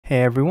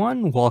Hey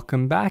everyone,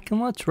 welcome back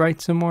and let's write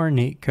some more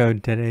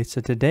Leetcode today.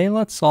 So today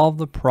let's solve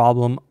the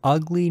problem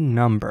ugly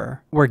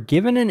number. We're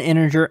given an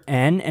integer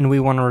n and we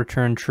want to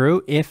return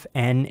true if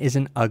n is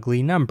an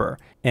ugly number.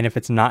 And if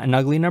it's not an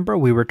ugly number,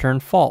 we return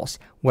false.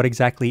 What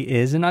exactly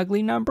is an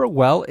ugly number?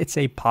 Well, it's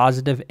a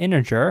positive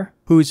integer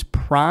whose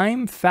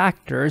prime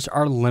factors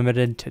are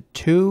limited to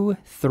 2,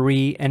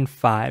 3, and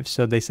 5.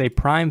 So they say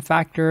prime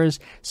factors,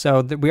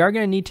 so that we are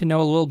going to need to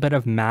know a little bit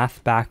of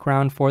math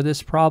background for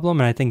this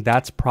problem. And I think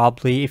that's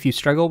probably, if you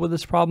struggle with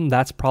this problem,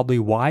 that's probably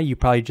why. You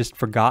probably just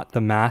forgot the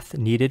math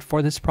needed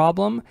for this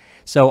problem.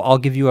 So I'll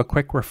give you a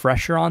quick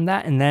refresher on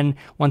that. And then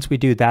once we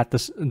do that,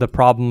 the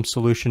problem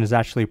solution is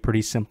actually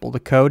pretty simple. The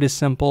code is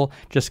simple,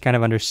 just kind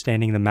of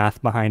understanding the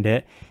math behind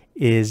it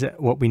is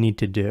what we need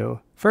to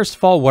do. First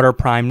of all, what are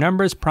prime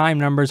numbers? Prime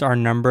numbers are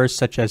numbers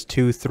such as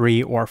 2,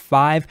 3, or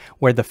 5,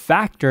 where the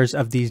factors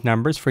of these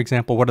numbers, for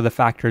example, what are the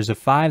factors of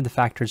 5? The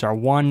factors are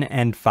 1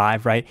 and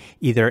 5, right?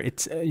 Either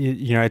it's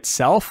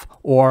itself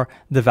or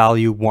the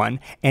value 1.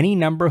 Any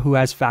number who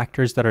has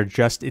factors that are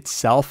just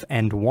itself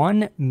and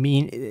 1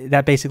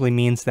 that basically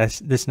means that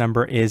this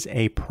number is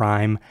a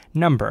prime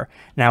number.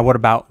 Now, what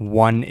about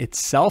 1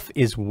 itself?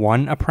 Is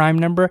 1 a prime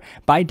number?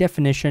 By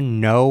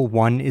definition, no,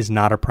 1 is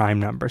not a prime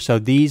number. So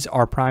these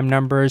are prime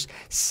numbers.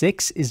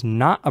 6 is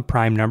not a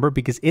prime number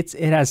because it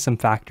has some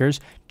factors,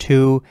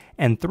 2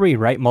 and 3,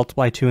 right?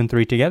 Multiply 2 and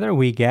 3 together,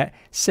 we get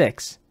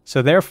 6.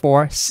 So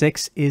therefore,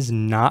 6 is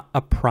not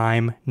a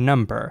prime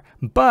number,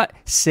 but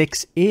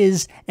 6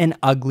 is an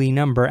ugly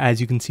number.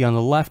 As you can see on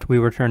the left, we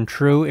return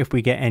true if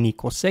we get n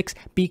equals 6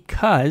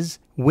 because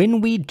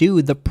when we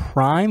do the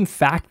prime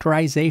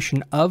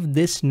factorization of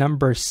this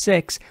number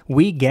 6,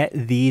 we get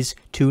these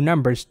two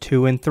numbers,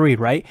 2 and 3,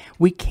 right?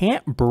 We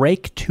can't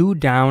break 2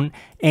 down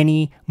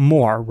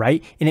anymore,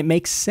 right? And it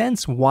makes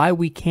sense why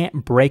we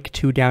can't break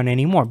 2 down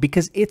anymore,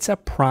 because it's a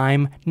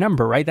prime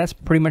number, right? That's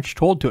pretty much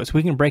told to us.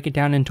 We can break it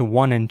down into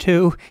 1 and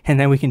 2, and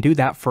then we can do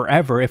that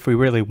forever if we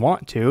really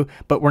want to,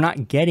 but we're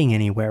not getting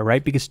anywhere,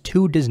 right? Because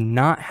 2 does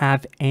not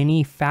have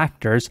any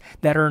factors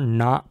that are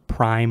not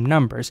prime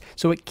numbers,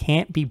 so it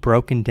can't be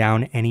broken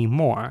down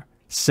anymore.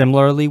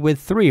 Similarly with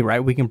 3,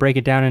 right? We can break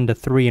it down into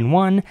 3 and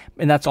 1,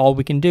 and that's all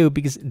we can do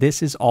because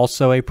this is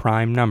also a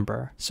prime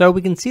number. So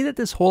we can see that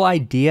this whole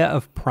idea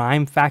of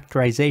prime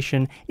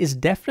factorization is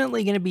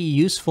definitely going to be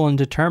useful in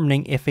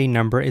determining if a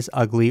number is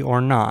ugly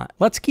or not.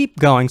 Let's keep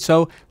going.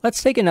 So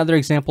let's take another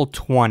example,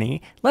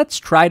 20. Let's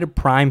try to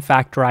prime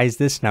factorize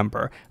this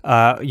number.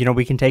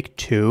 We can take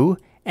 2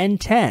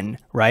 and 10,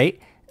 right?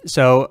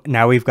 So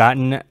now we've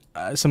gotten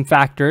some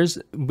factors.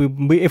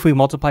 If we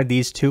multiply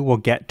these two, we'll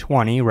get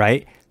 20,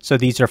 right? So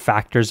these are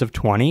factors of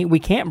 20. We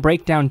can't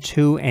break down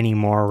 2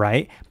 anymore,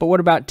 right? But what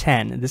about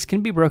 10? This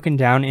can be broken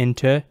down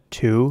into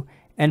 2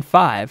 and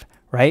 5,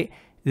 right?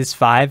 This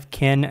 5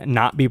 can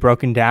not be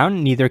broken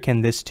down, neither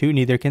can this 2,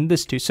 neither can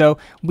this 2. So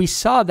we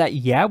saw that,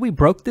 yeah, we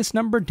broke this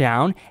number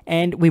down,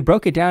 and we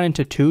broke it down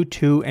into 2,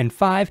 2, and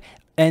 5,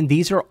 and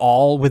these are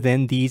all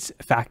within these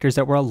factors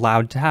that we're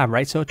allowed to have,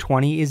 right? So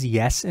 20 is,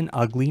 yes, an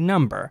ugly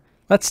number.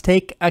 Let's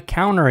take a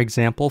counter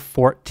example,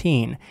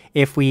 14.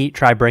 If we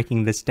try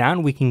breaking this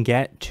down, we can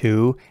get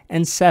 2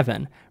 and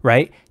 7,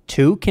 right?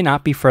 2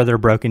 cannot be further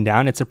broken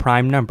down. It's a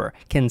prime number.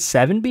 Can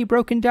 7 be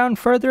broken down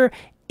further?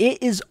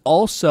 It is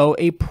also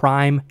a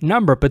prime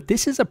number, but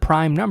this is a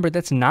prime number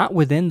that's not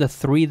within the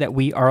 3 that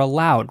we are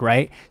allowed,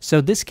 right? So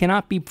this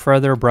cannot be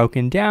further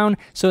broken down.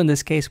 So in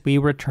this case, we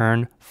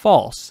return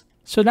false.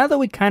 So now that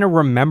we kind of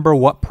remember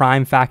what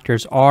prime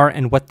factors are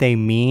and what they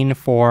mean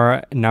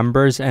for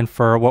numbers and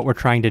for what we're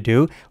trying to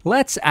do,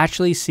 let's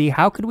actually see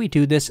how could we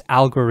do this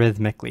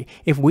algorithmically.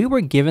 If we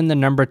were given the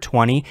number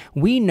 20,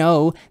 we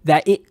know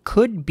that it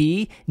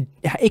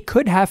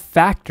could have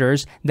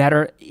factors that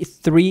are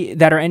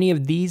any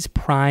of these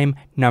prime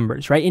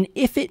numbers, right? And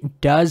if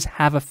it does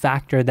have a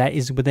factor that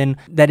is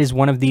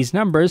one of these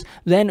numbers,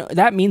 then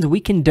that means we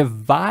can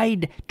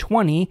divide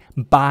 20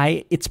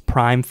 by its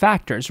prime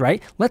factors,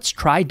 right? Let's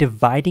try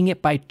dividing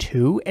it by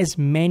 2 as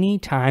many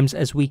times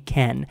as we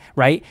can,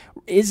 right?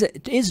 Is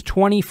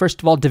 20,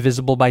 first of all,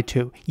 divisible by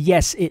 2?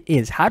 Yes, it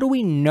is. How do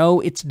we know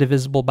it's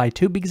divisible by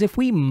 2? Because if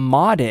we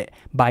mod it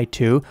by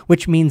 2,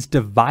 which means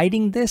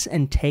dividing this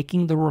and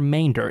taking the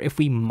remainder, if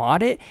we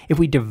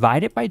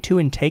divide it by 2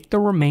 and take the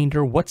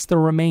remainder, what's the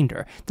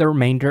remainder? The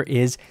remainder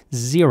is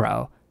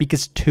 0.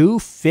 Because 2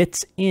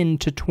 fits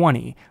into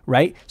 20,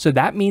 right? So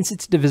that means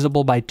it's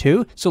divisible by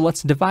 2, so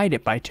let's divide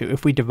it by 2.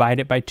 If we divide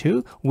it by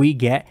 2, we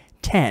get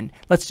 10.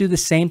 Let's do the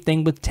same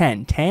thing with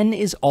 10. 10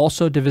 is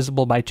also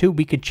divisible by 2.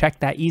 We could check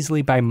that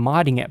easily by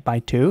modding it by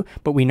 2,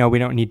 but we know we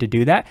don't need to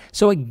do that.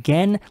 So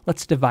again,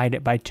 let's divide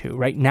it by 2.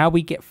 Right now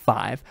we get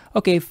 5.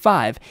 Okay,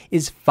 5.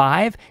 Is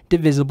 5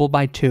 divisible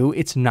by 2?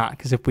 It's not,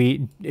 because if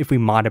we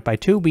mod it by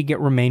 2, we get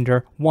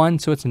remainder 1,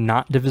 so it's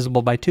not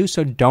divisible by 2,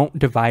 so don't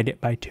divide it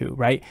by 2,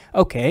 right?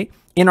 Okay,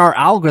 In our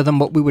algorithm,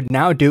 what we would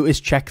now do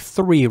is check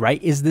 3,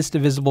 right? Is this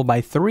divisible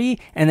by 3?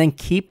 And then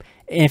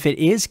if it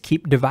is,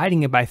 keep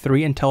dividing it by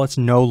 3 until it's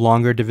no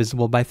longer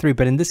divisible by 3.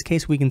 But in this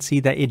case, we can see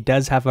that it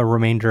does have a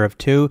remainder of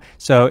 2,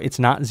 so it's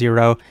not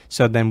 0,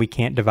 so then we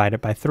can't divide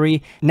it by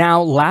 3.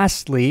 Now,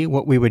 lastly,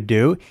 what we would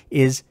do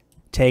is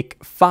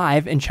take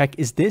 5 and check,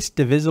 is this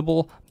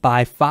divisible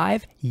by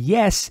 5?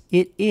 Yes,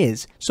 it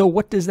is. So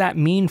what does that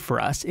mean for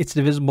us? It's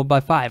divisible by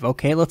 5.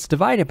 Okay, let's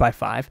divide it by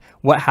 5.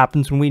 What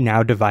happens when we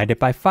now divide it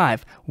by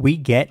 5? We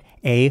get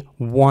a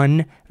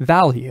 1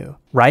 value,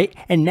 right?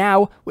 And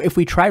now if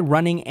we try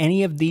running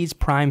any of these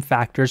prime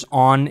factors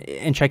on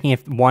and checking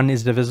if 1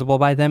 is divisible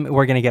by them,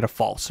 we're going to get a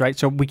false, right?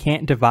 So we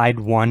can't divide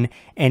 1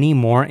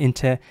 anymore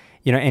into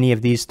any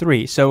of these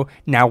 3. So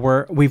now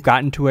we've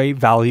gotten to a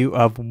value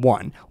of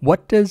 1.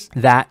 What does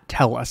that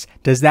tell us?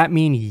 Does that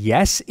mean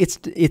yes,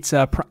 it's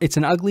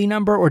an ugly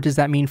number, or does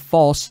that mean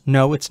false?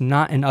 No, it's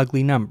not an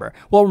ugly number.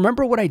 Well,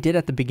 remember what I did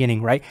at the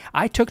beginning, right?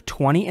 I took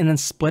 20 and then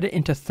split it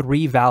into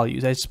 3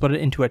 values. I split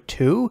it into a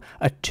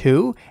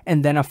 2,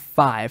 and then a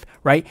 5,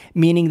 right?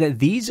 Meaning that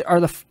these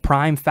are the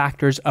prime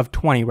factors of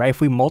 20, right?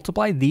 If we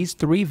multiply these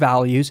 3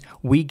 values,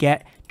 we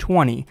get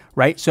 20,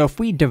 right? So if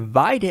we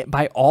divide it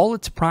by all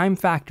its prime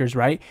factors,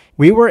 right,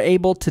 we were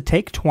able to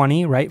take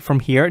 20, right, from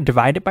here,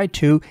 divide it by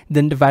 2,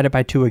 then divide it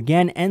by 2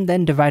 again, and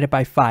then divide it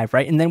by 5,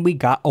 right? And then we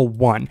got a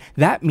 1.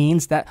 That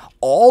means that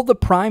all the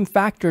prime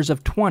factors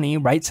of 20,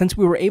 right, since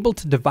we were able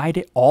to divide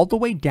it all the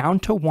way down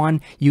to 1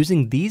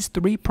 using these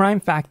 3 prime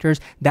factors,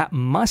 that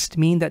must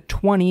mean that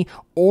 20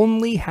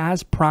 only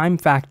has prime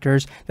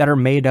factors that are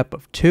made up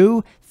of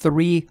 2,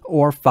 3,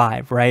 or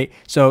 5, right?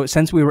 So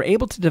since we were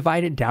able to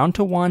divide it down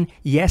to 1,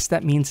 yes,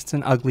 that means it's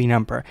an ugly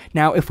number.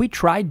 Now, if we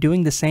tried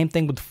doing the same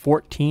thing with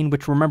 14,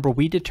 which remember,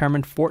 we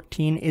determined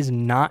 14 is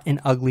not an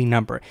ugly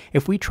number.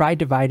 If we try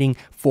dividing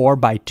 4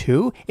 by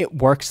 2, it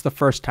works the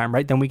first time,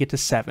 right? Then we get to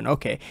 7.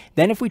 Okay.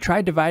 Then if we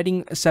try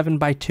dividing 7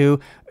 by 2,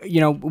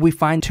 we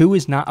find 2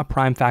 is not a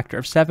prime factor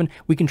of 7.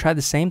 We can try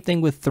the same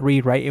thing with 3,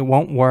 right? It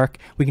won't work.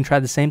 We can try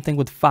the same thing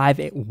with 5.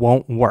 It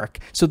won't work.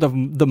 So the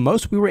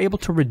most we were able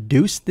to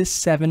reduce this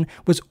 7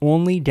 was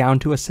only down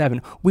to a 7.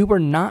 We were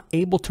not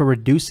able to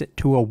reduce it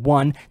to a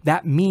 1.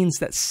 That means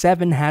that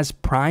 7 has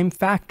prime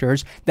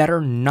factors that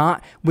are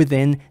not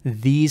within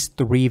these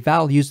 3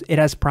 values. It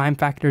has prime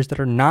factors that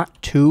are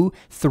not 2,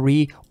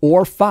 3,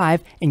 or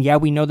 5. And yeah,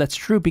 we know that's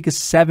true because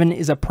 7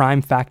 is a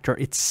prime factor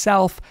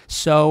itself.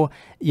 So,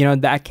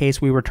 in that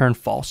case, we return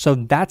false. So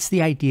that's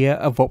the idea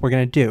of what we're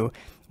going to do.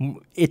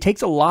 It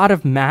takes a lot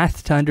of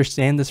math to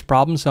understand this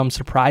problem, so I'm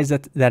surprised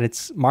that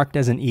it's marked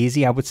as an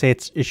easy. I would say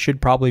it should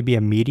probably be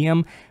a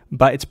medium,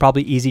 but it's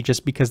probably easy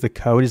just because the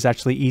code is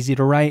actually easy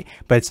to write,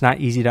 but it's not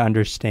easy to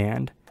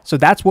understand. So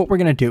that's what we're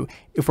going to do.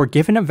 If we're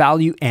given a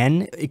value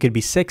n, it could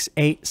be 6,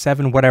 8,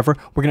 7, whatever,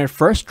 we're going to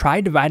first try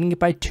dividing it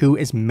by 2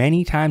 as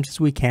many times as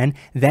we can,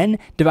 then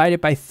divide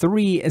it by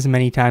 3 as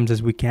many times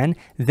as we can,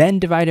 then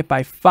divide it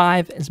by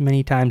 5 as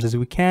many times as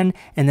we can,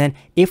 and then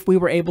if we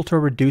were able to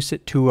reduce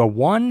it to a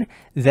 1,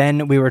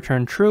 then we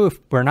return true. If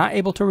we're not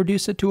able to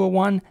reduce it to a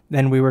 1,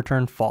 then we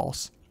return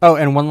false. Oh,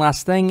 and one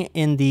last thing,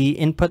 in the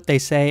input, they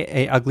say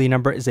a ugly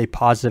number is a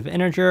positive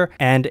integer,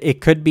 and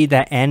it could be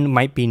that n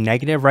might be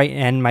negative, right?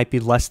 N might be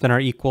less than or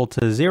equal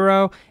to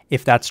 0.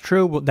 If that's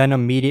true, then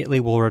immediately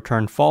we'll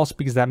return false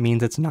because that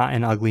means it's not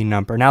an ugly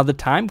number. Now, the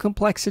time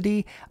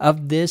complexity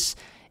of this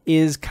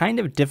is kind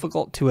of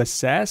difficult to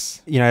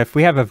assess. If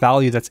we have a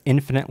value that's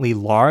infinitely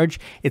large,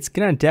 it's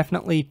going to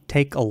definitely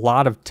take a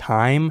lot of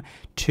time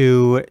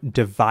to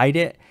divide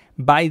it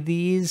by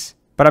these.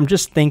 But I'm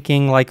just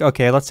thinking like,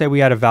 okay, let's say we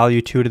had a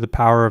value 2 to the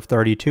power of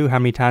 32. How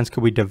many times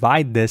could we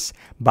divide this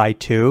by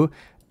 2?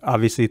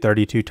 Obviously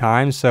 32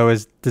 times. So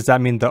does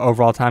that mean the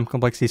overall time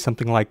complexity is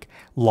something like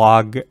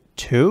log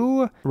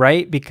 2,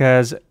 right?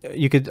 Because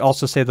you could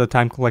also say the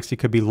time complexity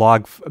could be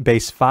log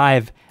base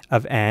 5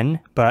 of n,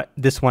 but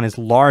this one is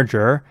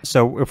larger.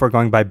 So if we're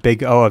going by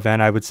big O of n,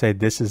 I would say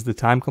this is the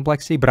time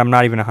complexity, but I'm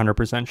not even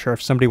 100% sure.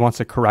 If somebody wants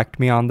to correct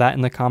me on that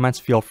in the comments,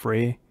 feel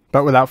free.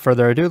 But without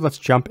further ado, let's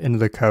jump into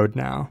the code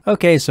now.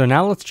 Okay, so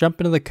now let's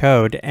jump into the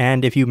code.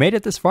 And if you made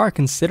it this far,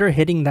 consider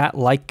hitting that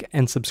like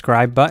and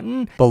subscribe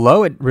button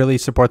below. It really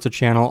supports the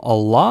channel a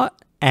lot.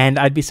 And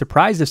I'd be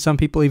surprised if some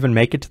people even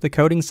make it to the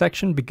coding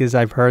section because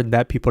I've heard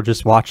that people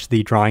just watch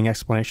the drawing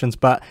explanations.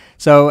 But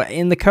so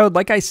in the code,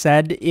 like I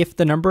said, if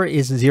the number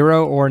is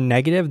 0 or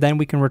negative, then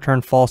we can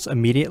return false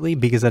immediately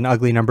because an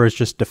ugly number is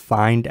just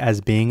defined as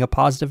being a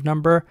positive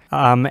number.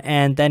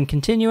 And then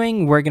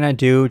continuing, we're going to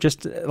do,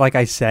 just like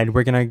I said,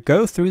 we're going to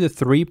go through the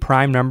 3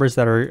 prime numbers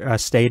that are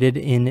stated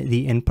in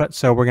the input.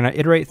 So we're going to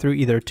iterate through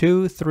either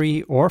 2,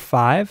 3, or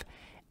 5.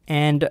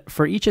 And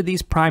for each of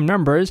these prime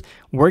numbers,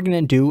 we're going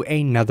to do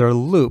another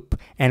loop.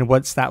 And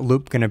what's that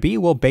loop going to be?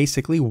 Well,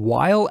 basically,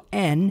 while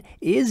n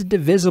is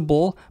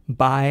divisible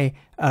by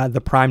the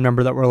prime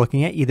number that we're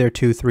looking at, either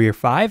 2, 3, or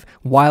 5,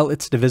 while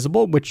it's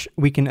divisible, which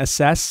we can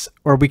assess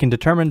or we can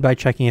determine by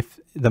checking if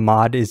the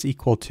mod is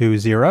equal to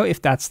 0. If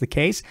that's the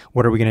case,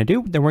 what are we going to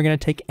do? Then we're going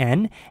to take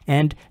n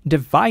and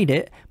divide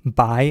it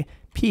by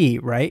p,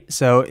 right?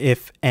 So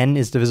if n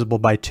is divisible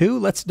by 2,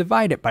 let's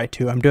divide it by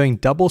 2. I'm doing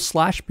double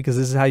slash because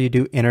this is how you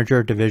do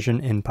integer division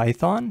in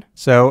Python.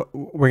 So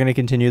we're going to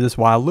continue this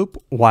while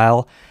loop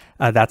while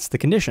that's the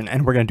condition,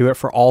 and we're going to do it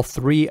for all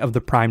 3 of the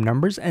prime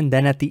numbers, and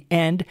then at the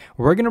end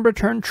we're going to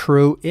return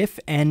true if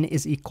n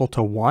is equal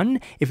to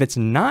 1. If it's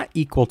not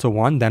equal to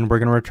 1, then we're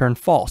going to return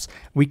false.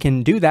 We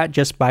can do that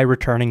just by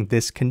returning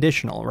this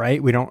conditional,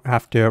 right? We don't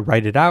have to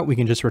write it out. We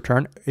can just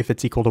return if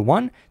it's equal to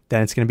 1,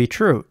 then it's going to be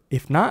true.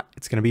 If not,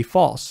 it's going to be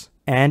false.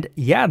 And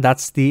yeah,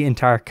 that's the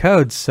entire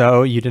code,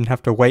 so you didn't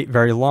have to wait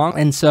very long.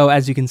 And so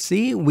as you can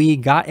see, we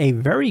got a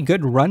very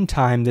good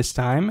runtime this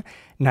time,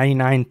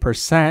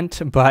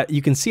 99%, but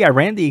you can see I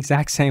ran the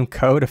exact same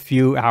code a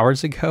few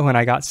hours ago and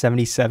I got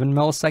 77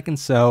 milliseconds,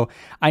 so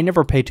I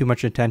never pay too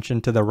much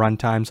attention to the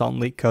runtimes on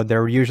Leetcode.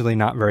 They're usually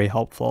not very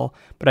helpful,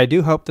 but I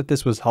do hope that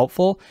this was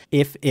helpful.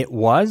 If it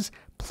was,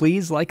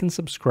 please like and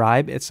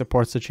subscribe. It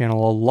supports the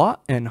channel a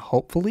lot, and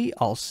hopefully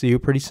I'll see you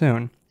pretty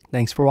soon.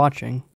 Thanks for watching.